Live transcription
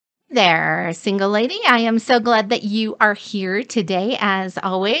There, single lady. I am so glad that you are here today, as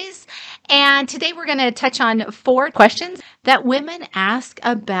always. And today we're going to touch on 4 questions that women ask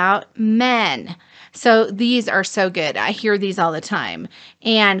about men. So these are so good. I hear these all the time.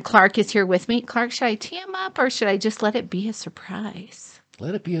 And Clark is here with me. Clark, should I tee him up or should I just let it be a surprise?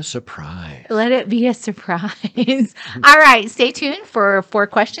 Let it be a surprise. Let it be a surprise. All right, stay tuned for 4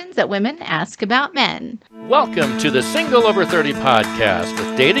 questions that women ask about men. Welcome to the Single Over 30 podcast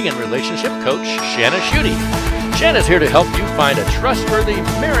with dating and relationship coach Shanna Schutte. Shanna's here to help you find a trustworthy,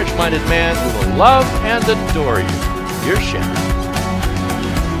 marriage-minded man who will love and adore you. Here's Shanna.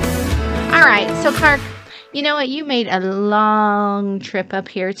 All right, so Clark, you know what? You made a long trip up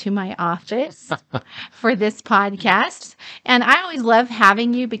here to my office for this podcast. And I always love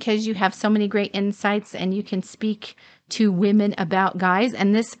having you because you have so many great insights and you can speak to women about guys.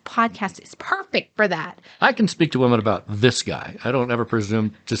 And this podcast is perfect for that. I can speak to women about this guy. I don't ever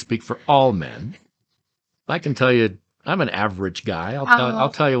presume to speak for all men. I can tell you I'm an average guy. I'll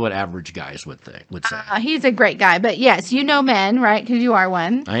tell you what average guys would say. He's a great guy. But yes, you know men, right? Because you are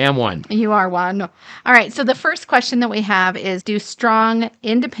one. I am one. You are one. All right. So the first question that we have is, do strong,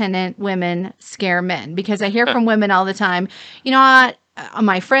 independent women scare men? Because I hear from women all the time, you know what?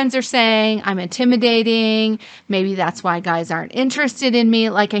 My friends are saying I'm intimidating. Maybe that's why guys aren't interested in me.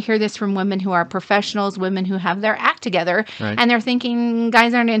 Like I hear this from women who are professionals, women who have their act together. Right. And they're thinking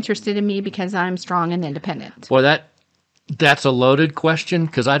guys aren't interested in me because I'm strong and independent. Boy, that's a loaded question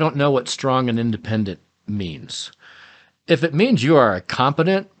because I don't know what strong and independent means. If it means you are a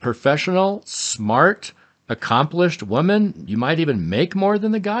competent, professional, smart, accomplished woman, you might even make more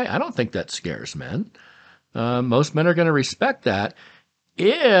than the guy, I don't think that scares men. Most men are going to respect that.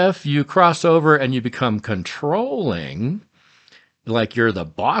 If you cross over and you become controlling, like you're the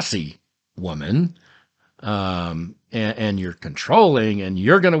bossy woman, and you're controlling and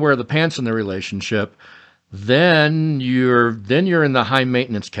you're going to wear the pants in the relationship, then you're in the high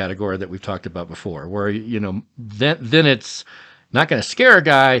maintenance category that we've talked about before, where then it's not going to scare a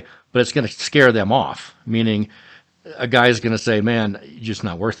guy, but it's going to scare them off. Meaning, a guy's going to say, "Man, you're just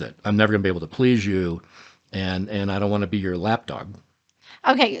not worth it. I'm never going to be able to please you, and I don't want to be your lapdog."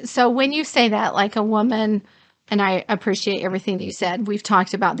 Okay, so when you say that, like a woman, and I appreciate everything that you said. We've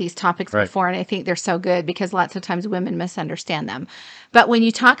talked about these topics before, and I think they're so good because lots of times women misunderstand them. But when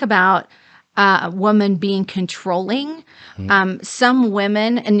you talk about a woman being controlling, some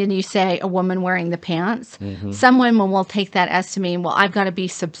women, and then you say a woman wearing the pants, some women will take that as to mean, well, I've got to be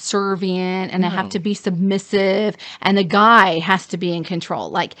subservient and I have to be submissive and the guy has to be in control.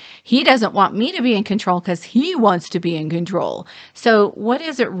 Like he doesn't want me to be in control because he wants to be in control. So what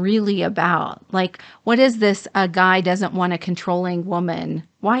is it really about? Like, what is this? A guy doesn't want a controlling woman.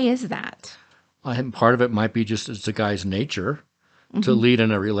 Why is that? I think part of it might be just it's a guy's nature to lead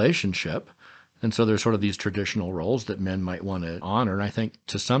in a relationship. And so there's sort of these traditional roles that men might want to honor. And I think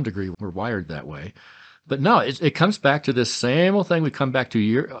to some degree we're wired that way. But no, it comes back to this same old thing we come back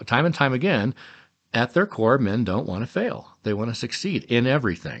to time and time again. At their core, men don't want to fail. They want to succeed in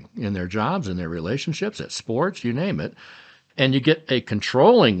everything, in their jobs, in their relationships, at sports, you name it. And you get a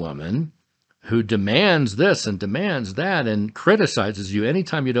controlling woman who demands this and demands that and criticizes you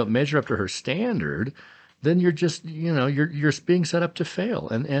anytime you don't measure up to her standard, then you're just, you're being set up to fail.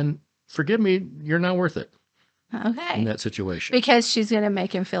 And forgive me, you're not worth it. Okay. In that situation. Because she's going to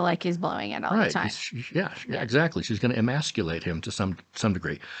make him feel like he's blowing it all the time. Yeah, exactly. She's going to emasculate him to some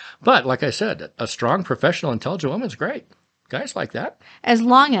degree. But like I said, a strong, professional, intelligent woman is great. Guys like that. As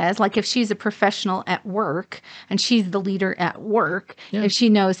long as, like if she's a professional at work and she's the leader at work, if she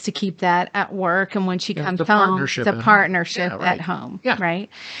knows to keep that at work and when she comes home, it's a partnership at home. Yeah. Right.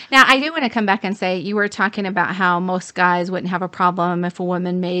 Now, I do want to come back and say you were talking about how most guys wouldn't have a problem if a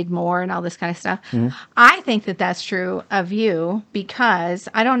woman made more and all this kind of stuff. I think that that's true of you because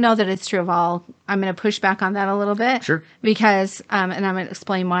I don't know that it's true of all. I'm going to push back on that a little bit. Sure. Because, and I'm going to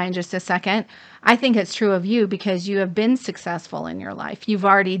explain why in just a second. I think it's true of you because you have been successful in your life. You've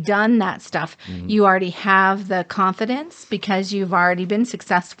already done that stuff. You already have the confidence because you've already been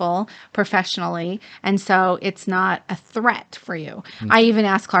successful professionally. And so it's not a threat for you. I even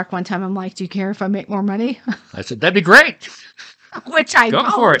asked Clark one time, I'm like, do you care if I make more money? I said, that'd be great. Which I don't.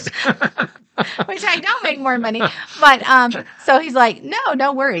 Go for it. Which I don't make more money. But so he's like,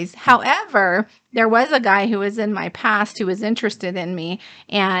 no worries. However, there was a guy who was in my past who was interested in me,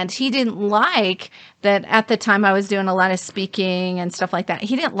 and he didn't like that at the time I was doing a lot of speaking and stuff like that.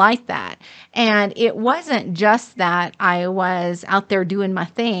 He didn't like that. And it wasn't just that I was out there doing my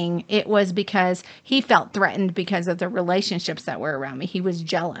thing. It was because he felt threatened because of the relationships that were around me. He was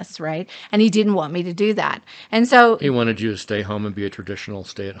jealous, right? And he didn't want me to do that. And so He wanted you to stay home and be a traditional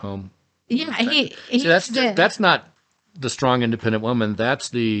stay-at-home. yeah, he See, that's not the strong, independent woman. That's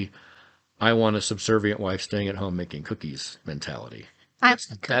the I want a subservient wife staying at home making cookies mentality.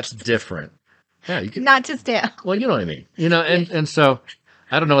 That's different. Yeah, you can. not to stay. Well, you know what I mean. And so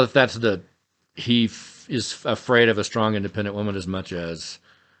I don't know if that's is afraid of a strong, independent woman as much as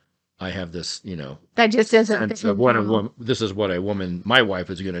I have this, That just isn't. sense of what a woman. This is what a woman, my wife,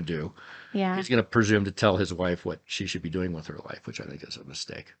 is going to do. Yeah. He's going to presume to tell his wife what she should be doing with her life, which I think is a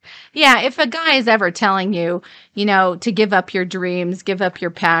mistake. Yeah, if a guy is ever telling you, to give up your dreams, give up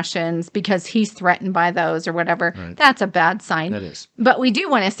your passions because he's threatened by those or whatever, Right. that's a bad sign. That is. But we do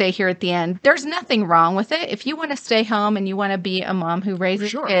want to say here at the end, there's nothing wrong with it. If you want to stay home and you want to be a mom who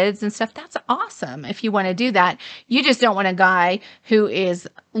raises Sure. kids and stuff, that's awesome. If you want to do that, you just don't want a guy who is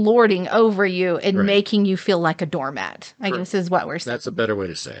lording over you and Right. making you feel like a doormat, I guess is what we're saying. That's a better way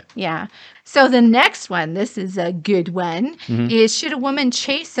to say it. Yeah. So the next one, this is a good one, Mm-hmm. is should a woman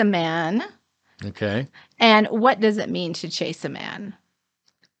chase a man? Okay. And what does it mean to chase a man?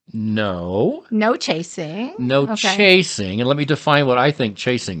 No. No chasing. No Okay. chasing. And let me define what I think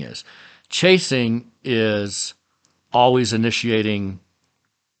chasing is. Chasing is always initiating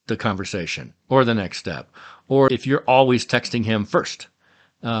the conversation or the next step. Or if you're always texting him first.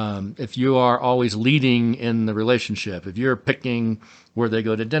 If you are always leading in the relationship, if you're picking where they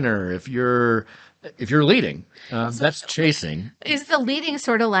go to dinner, if you're leading, that's chasing. Is the leading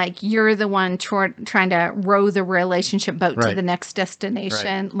sort of like you're the one trying to row the relationship boat to Right. the next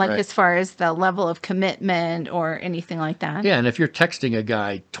destination, Right. like Right. as far as the level of commitment or anything like that? Yeah, and if you're texting a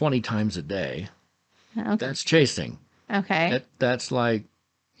guy 20 times a day, Okay. that's chasing. Okay. That's like,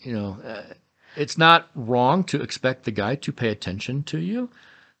 it's not wrong to expect the guy to pay attention to you,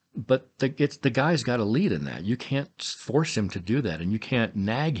 but the guy's got to lead in that. You can't force him to do that, and you can't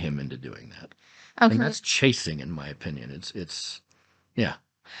nag him into doing that. Okay. And that's chasing, in my opinion. It's yeah.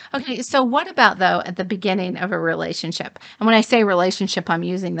 Okay, so what about though at the beginning of a relationship? And when I say relationship, I'm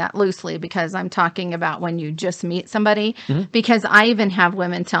using that loosely because I'm talking about when you just meet somebody. Mm-hmm. Because I even have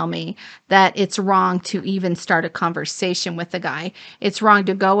women tell me that it's wrong to even start a conversation with a guy. It's wrong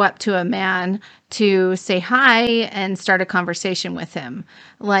to go up to a man to say hi and start a conversation with him.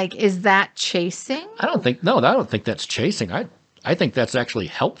 Like, is that chasing? I don't think that's chasing. I think that's actually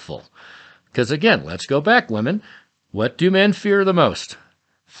helpful. Because again, let's go back, women. What do men fear the most?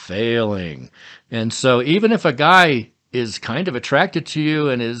 Failing. And so even if a guy is kind of attracted to you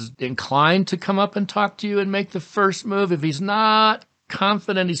and is inclined to come up and talk to you and make the first move, if he's not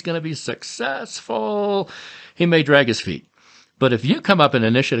confident he's going to be successful, he may drag his feet. But if you come up and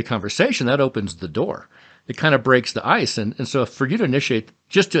initiate a conversation, that opens the door. It kind of breaks the ice. And so for you to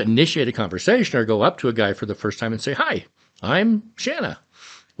initiate a conversation or go up to a guy for the first time and say, "Hi, I'm Shanna.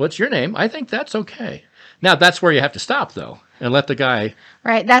 What's your name?" I think that's okay. Now, that's where you have to stop, though, and let the guy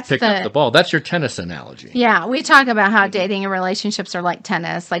Right. That's pick up the ball. That's your tennis analogy. Yeah, we talk about how dating and relationships are like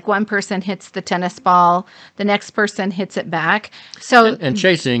tennis. Like one person hits the tennis ball, the next person hits it back. So And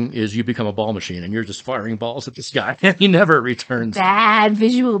chasing is you become a ball machine, and you're just firing balls at this guy, and he never returns bad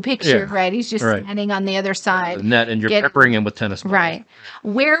visual picture, Yeah. right? He's just Right. standing on the other the side. net, and you're peppering him with tennis balls. Right.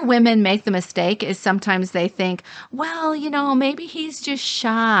 Where women make the mistake is sometimes they think, well, maybe he's just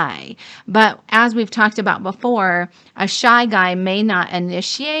shy. But as we've talked about before, a shy guy may not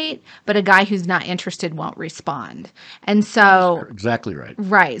initiate, but a guy who's not interested won't respond. And so Exactly right.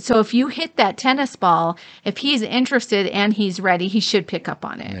 right. So if you hit that tennis ball, if he's interested and he's ready, he should pick up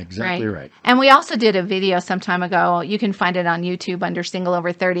on it. Exactly right. And we also did a video some time ago. You can find it on YouTube under Single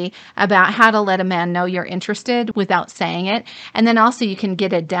Over 30 about how to let a man know you're interested without saying it. And then also you can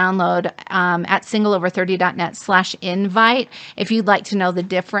get a download at singleover30.net/invite if you'd like to know the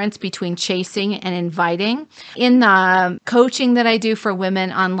difference between chasing and inviting. In the coaching that I do for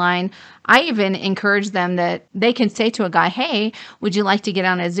women online, I even encourage them that they can say to a guy, "Hey, would you like to get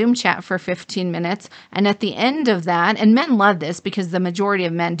on a Zoom chat for 15 minutes?" And at the end of that, and men love this because the majority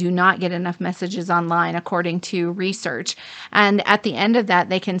of men do not get enough messages online according to research. And at the end of that,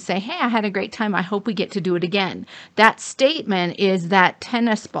 they can say, "Hey, I had a great time. I hope we get to do it again." That statement is that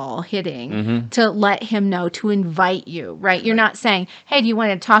tennis ball hitting to let him know, to invite you, right? You're not saying, "Hey, do you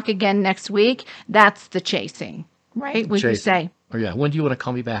want to talk again next week?" That's the chasing, right? Would you Chasing. say? Or yeah, when do you want to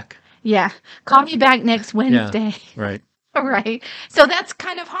call me back? Yeah. Call me back next Wednesday. Right. Right. So that's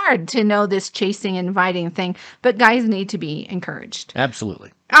kind of hard to know this chasing, inviting thing, but guys need to be encouraged.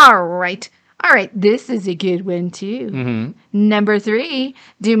 Absolutely. All right. All right. This is a good one, too. Mm-hmm. Number 3,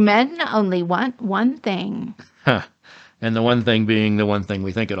 do men only want one thing? Huh. And the one thing being the one thing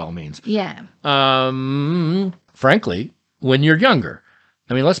we think it all means. Yeah. Frankly, when you're younger.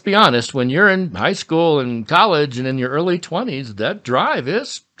 I mean, let's be honest, when you're in high school and college and in your early 20s, that drive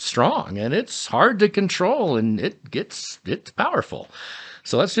is strong and it's hard to control and it's powerful.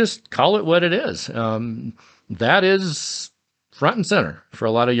 So let's just call it what it is. That is front and center for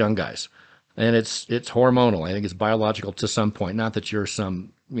a lot of young guys. And it's hormonal. I think it's biological to some point. Not that you're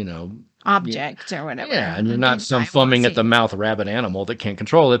some, object or whatever. Yeah, and you're not some foaming at the mouth rabid animal that can't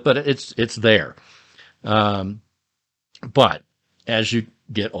control it, but it's there. But as you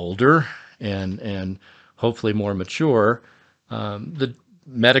get older and hopefully more mature,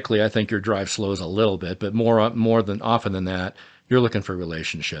 medically, I think your drive slows a little bit, but more than often than that, you're looking for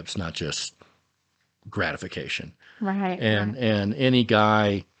relationships, not just gratification. Right. And any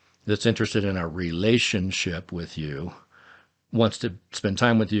guy that's interested in a relationship with you wants to spend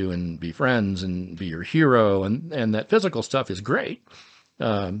time with you and be friends and be your hero, and that physical stuff is great.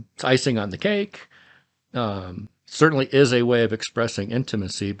 It's icing on the cake. Certainly is a way of expressing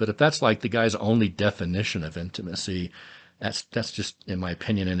intimacy, but if that's like the guy's only definition of intimacy, that's just, in my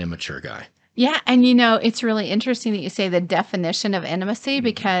opinion, an immature guy. Yeah, and it's really interesting that you say the definition of intimacy,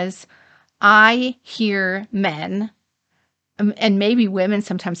 because I hear men, and maybe women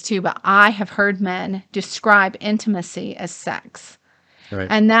sometimes too, but I have heard men describe intimacy as sex. Right.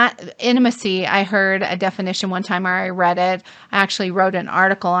 And that intimacy, I heard a definition one time, or I read it. I actually wrote an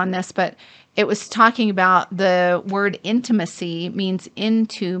article on this, but it was talking about the word intimacy means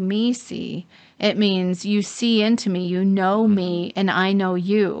into me see. It means you see into me, you know me, and I know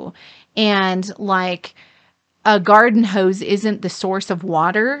you. And like a garden hose isn't the source of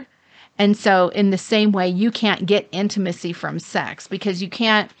water. And so in the same way, you can't get intimacy from sex, because you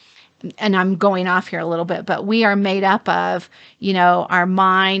can't, and I'm going off here a little bit, but we are made up of, our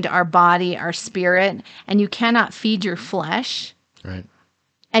mind, our body, our spirit, and you cannot feed your flesh. Right.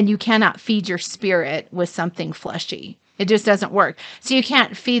 And you cannot feed your spirit with something fleshy. It just doesn't work. So you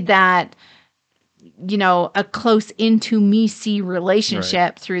can't feed that, a close intimacy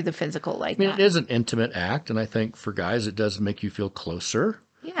relationship through the physical like that. It is an intimate act, and I think for guys it does make you feel closer.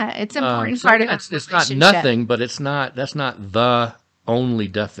 Yeah, it's an important part of a it's not nothing, but that's not the only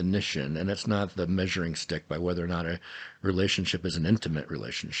definition, and it's not the measuring stick by whether or not a relationship is an intimate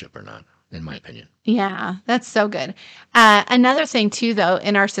relationship or not, in my opinion. Yeah, that's so good. Another thing too, though,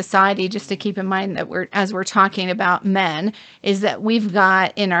 in our society, just to keep in mind that as we're talking about men, is that we've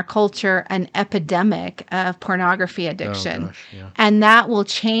got in our culture an epidemic of pornography addiction. Oh, gosh, yeah. And that will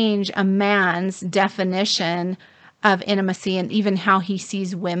change a man's definition of intimacy and even how he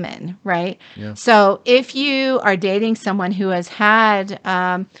sees women, right? Yeah. So if you are dating someone who has had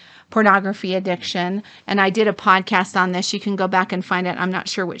pornography addiction, and I did a podcast on this, you can go back and find it. I'm not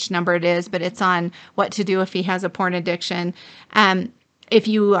sure which number it is, but it's on what to do if he has a porn addiction. If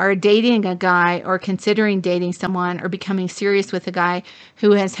you are dating a guy or considering dating someone or becoming serious with a guy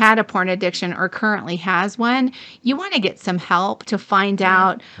who has had a porn addiction or currently has one, you want to get some help to find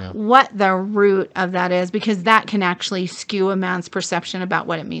out what the root of that is, because that can actually skew a man's perception about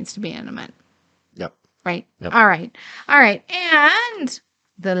what it means to be intimate. Yep. Right? Yep. All right. And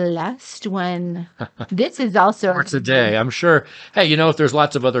the last one. This is also for today. I'm sure. Hey, if there's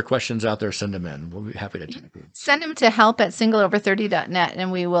lots of other questions out there, send them in. We'll be happy to take them. Send them to help@singleover30.net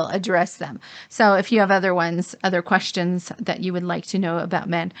and we will address them. So if you have other questions that you would like to know about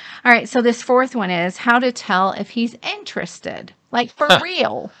men. All right. So this fourth one is how to tell if he's interested, like for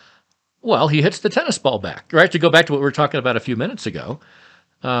real. Well, he hits the tennis ball back, right? To go back to what we were talking about a few minutes ago.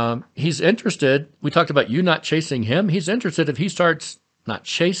 He's interested. We talked about you not chasing him. He's interested if he starts not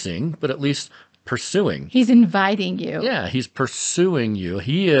chasing, but at least pursuing. He's inviting you. Yeah, he's pursuing you.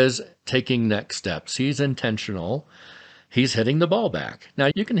 He is taking next steps. He's intentional. He's hitting the ball back.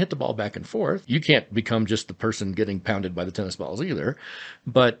 Now, you can hit the ball back and forth. You can't become just the person getting pounded by the tennis balls either.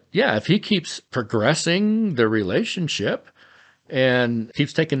 But yeah, if he keeps progressing the relationship and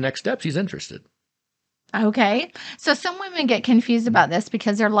keeps taking next steps, he's interested. Okay. So some women get confused about this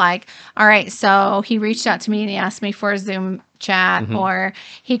because they're like, all right, so he reached out to me and he asked me for a Zoom chat or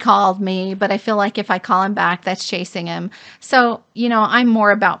he called me, but I feel like if I call him back, that's chasing him. So, I'm more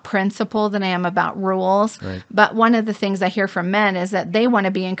about principle than I am about rules. Right. But one of the things I hear from men is that they want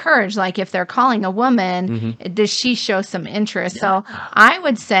to be encouraged. Like if they're calling a woman, does she show some interest? Yeah. So I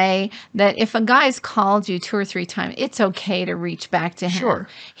would say that if a guy's called you 2 or 3 times, it's okay to reach back to him. Sure.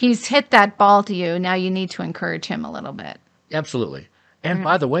 He's hit that ball to you. Now you need to encourage him a little bit. Absolutely. And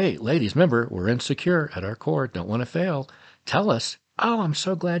by the way, ladies, remember, we're insecure at our core, don't want to fail. Tell us, oh, I'm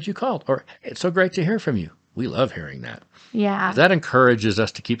so glad you called, or it's so great to hear from you. We love hearing that. Yeah. That encourages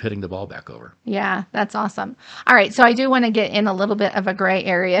us to keep hitting the ball back over. Yeah, that's awesome. All right. So I do want to get in a little bit of a gray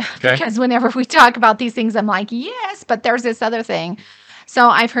area Okay. because whenever we talk about these things, I'm like, yes, but there's this other thing. So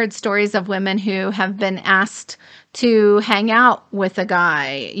I've heard stories of women who have been asked to hang out with a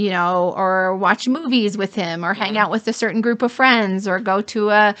guy, you know, or watch movies with him, or hang out with a certain group of friends, or go to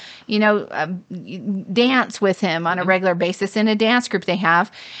a dance with him on a regular basis in a dance group they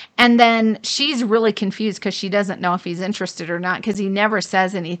have. And then she's really confused because she doesn't know if he's interested or not, because he never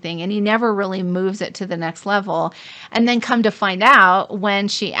says anything and he never really moves it to the next level. And then come to find out when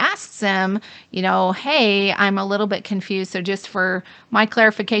she asks him, you know, hey, I'm a little bit confused. So just for my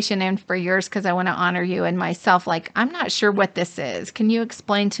clarification and for yours, because I want to honor you and myself, like, I'm not sure what this is. Can you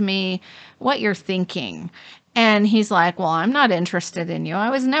explain to me what you're thinking? And he's like, well, I'm not interested in you.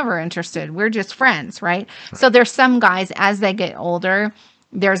 I was never interested. We're just friends, right? So there's some guys, as they get older,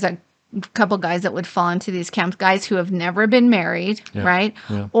 there's a couple guys that would fall into these camps, guys who have never been married, right?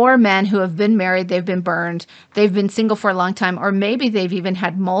 Yeah. Or men who have been married, they've been burned, they've been single for a long time, or maybe they've even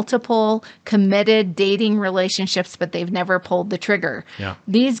had multiple committed dating relationships, but they've never pulled the trigger. Yeah.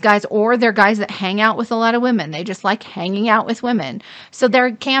 These guys, or they're guys that hang out with a lot of women. They just like hanging out with women. So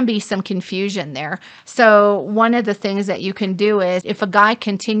there can be some confusion there. So one of the things that you can do is, if a guy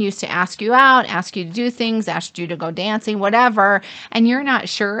continues to ask you out, ask you to do things, ask you to go dancing, whatever, and you're not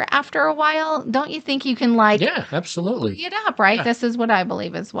sure after a while, don't you think you can yeah, absolutely get up, right? Yeah. This is what I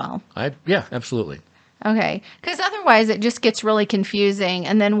believe as well. Yeah, absolutely. Okay, because otherwise it just gets really confusing,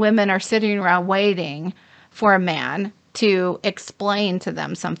 and then women are sitting around waiting for a man to explain to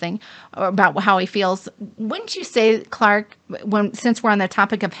them something about how he feels. Wouldn't you say, Clark, since we're on the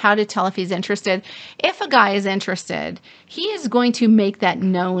topic of how to tell if he's interested, if a guy is interested, he is going to make that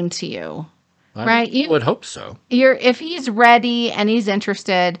known to you, right? I would hope so. If he's ready and he's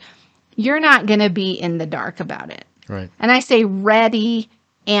interested, you're not going to be in the dark about it. Right. And I say ready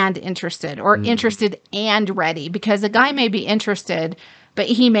and interested, or interested and ready, because a guy may be interested, but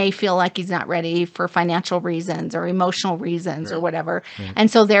he may feel like he's not ready for financial reasons or emotional reasons or whatever. Right. And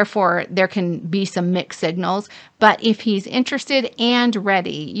so therefore there can be some mixed signals. But if he's interested and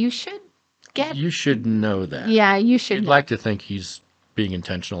ready, you should know that. Yeah, you should. You'd like to think he's being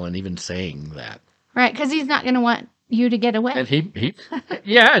intentional and even saying that. Right, because he's not going to want you to get away. And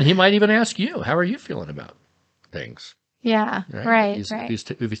and he might even ask you, how are you feeling about things? Yeah, right.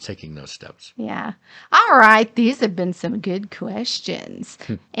 If he's taking those steps. Yeah. All right. These have been some good questions.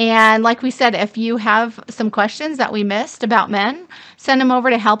 And like we said, if you have some questions that we missed about men, send them over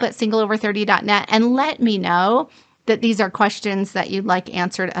to help@singleover30.net and let me know that these are questions that you'd like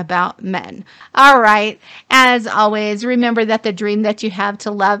answered about men. All right. As always, remember that the dream that you have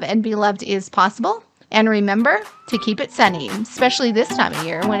to love and be loved is possible. And remember to keep it sunny, especially this time of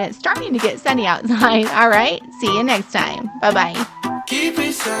year when it's starting to get sunny outside. All right. See you next time. Bye-bye. Keep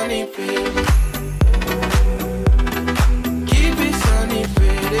it sunny, baby. Keep it sunny,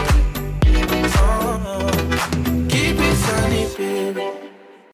 baby. Keep it sunny, baby.